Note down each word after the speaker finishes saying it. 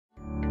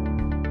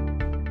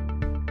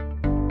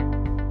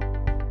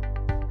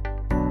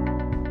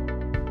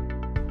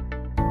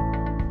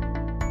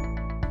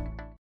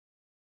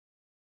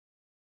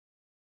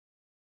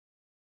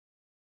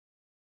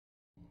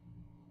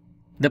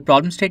The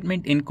problem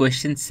statement in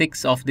question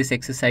 6 of this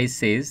exercise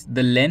says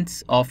the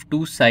lengths of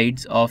two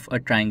sides of a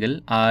triangle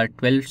are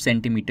 12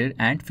 centimeter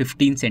and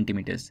 15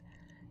 centimeters.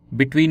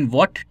 Between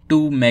what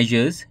two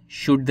measures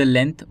should the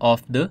length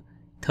of the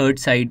third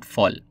side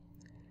fall?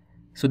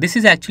 So this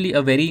is actually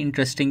a very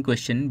interesting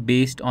question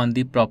based on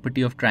the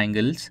property of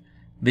triangles,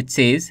 which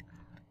says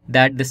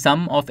that the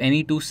sum of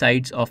any two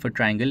sides of a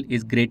triangle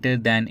is greater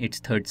than its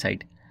third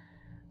side.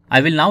 I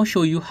will now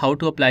show you how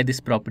to apply this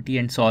property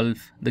and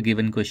solve the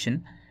given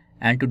question.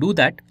 And to do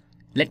that,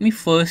 let me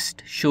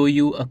first show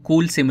you a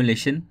cool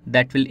simulation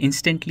that will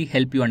instantly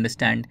help you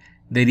understand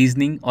the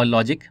reasoning or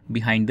logic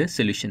behind the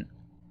solution.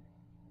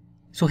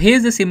 So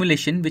here's the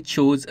simulation which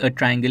shows a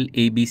triangle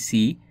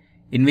ABC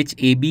in which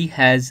AB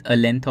has a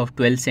length of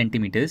 12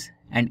 centimeters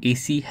and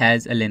AC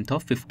has a length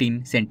of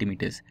 15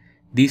 centimeters.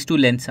 These two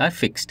lengths are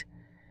fixed.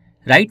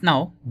 Right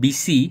now,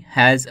 BC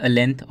has a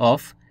length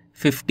of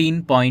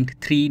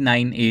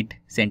 15.398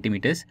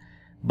 centimeters,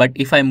 but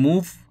if I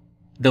move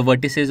the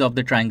vertices of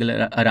the triangle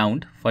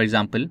around, for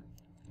example,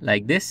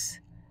 like this,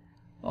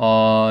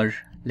 or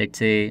let's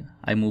say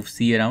I move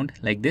C around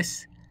like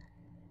this,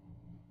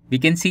 we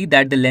can see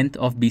that the length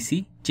of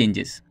BC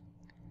changes.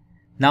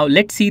 Now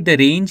let's see the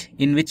range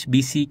in which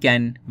BC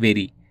can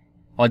vary,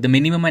 or the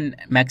minimum and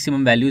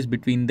maximum values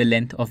between the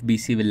length of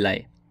BC will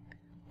lie.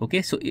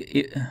 Okay, so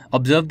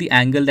observe the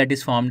angle that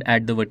is formed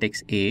at the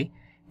vertex A.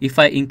 If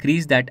I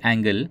increase that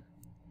angle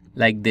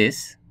like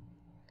this,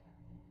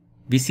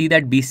 we see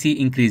that BC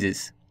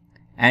increases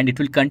and it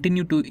will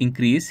continue to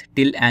increase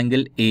till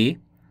angle A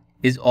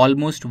is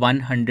almost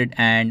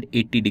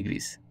 180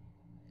 degrees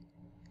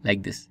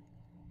like this.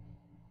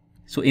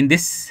 So in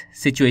this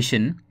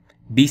situation,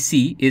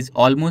 BC is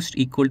almost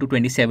equal to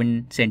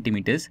 27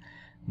 centimeters,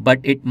 but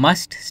it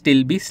must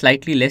still be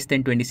slightly less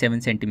than 27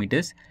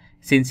 centimeters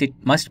since it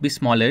must be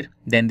smaller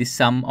than the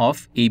sum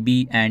of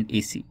AB and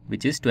AC,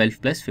 which is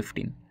 12 plus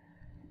 15.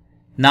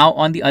 Now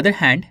on the other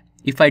hand,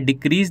 if I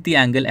decrease the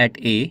angle at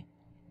A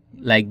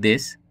like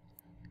this,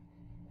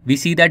 we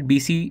see that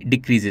BC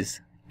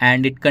decreases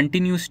and it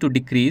continues to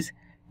decrease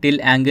till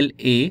angle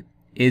A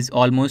is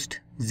almost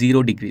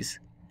 0 degrees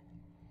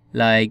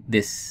like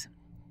this.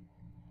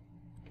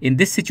 In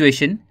this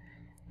situation,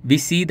 we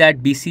see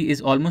that BC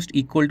is almost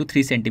equal to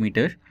 3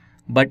 centimeter,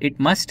 but it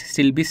must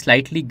still be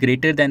slightly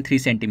greater than 3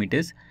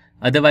 centimeters.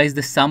 Otherwise,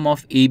 the sum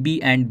of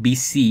AB and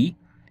BC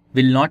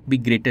will not be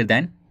greater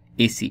than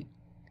AC.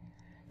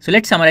 So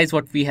let's summarize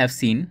what we have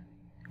seen.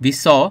 We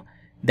saw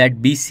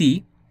that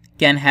BC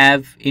can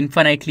have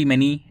infinitely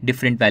many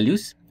different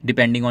values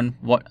depending on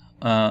what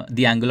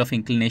the angle of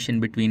inclination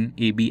between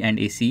AB and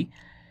AC.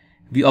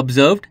 We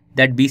observed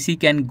that BC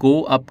can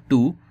go up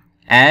to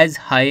as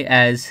high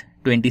as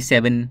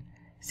 27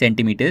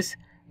 centimeters,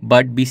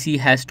 but BC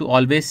has to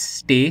always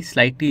stay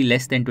slightly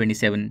less than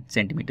 27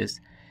 centimeters.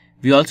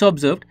 We also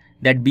observed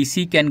that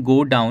BC can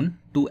go down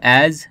to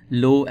as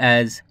low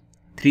as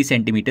 3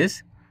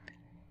 centimeters,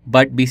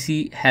 but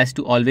BC has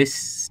to always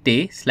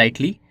stay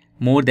slightly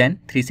more than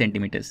 3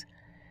 centimeters.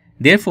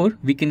 Therefore,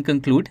 we can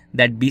conclude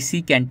that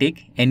BC can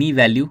take any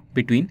value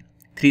between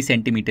 3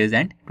 centimeters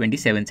and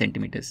 27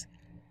 centimeters.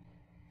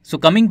 So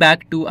coming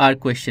back to our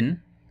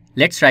question,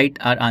 let's write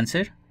our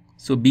answer.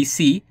 So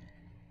BC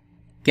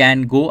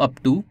can go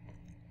up to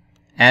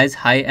as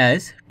high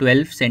as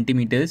 12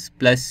 centimeters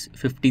plus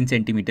 15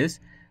 centimeters,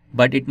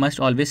 but it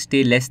must always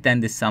stay less than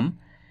this sum,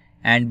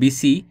 and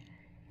BC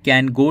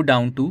can go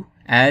down to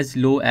as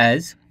low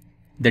as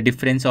the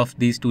difference of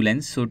these two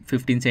lengths, so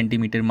 15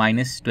 centimeter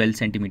minus 12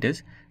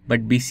 centimeters,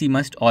 but BC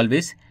must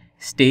always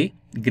stay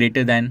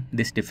greater than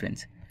this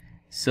difference.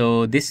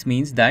 So this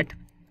means that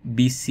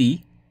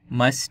BC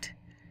must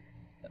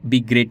be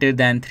greater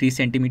than 3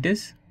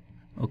 centimeters,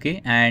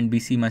 okay, and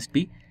BC must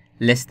be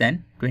less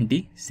than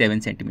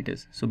 27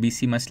 centimeters. So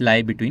BC must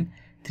lie between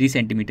 3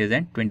 centimeters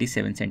and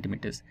 27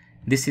 centimeters.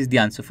 This is the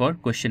answer for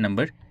question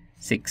number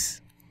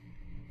 6.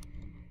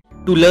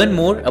 To learn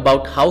more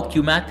about how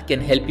QMath can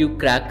help you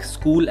crack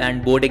school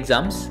and board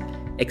exams,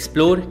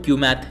 explore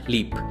QMath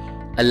Leap,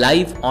 a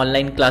live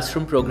online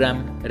classroom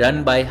program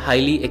run by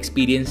highly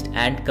experienced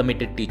and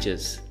committed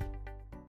teachers.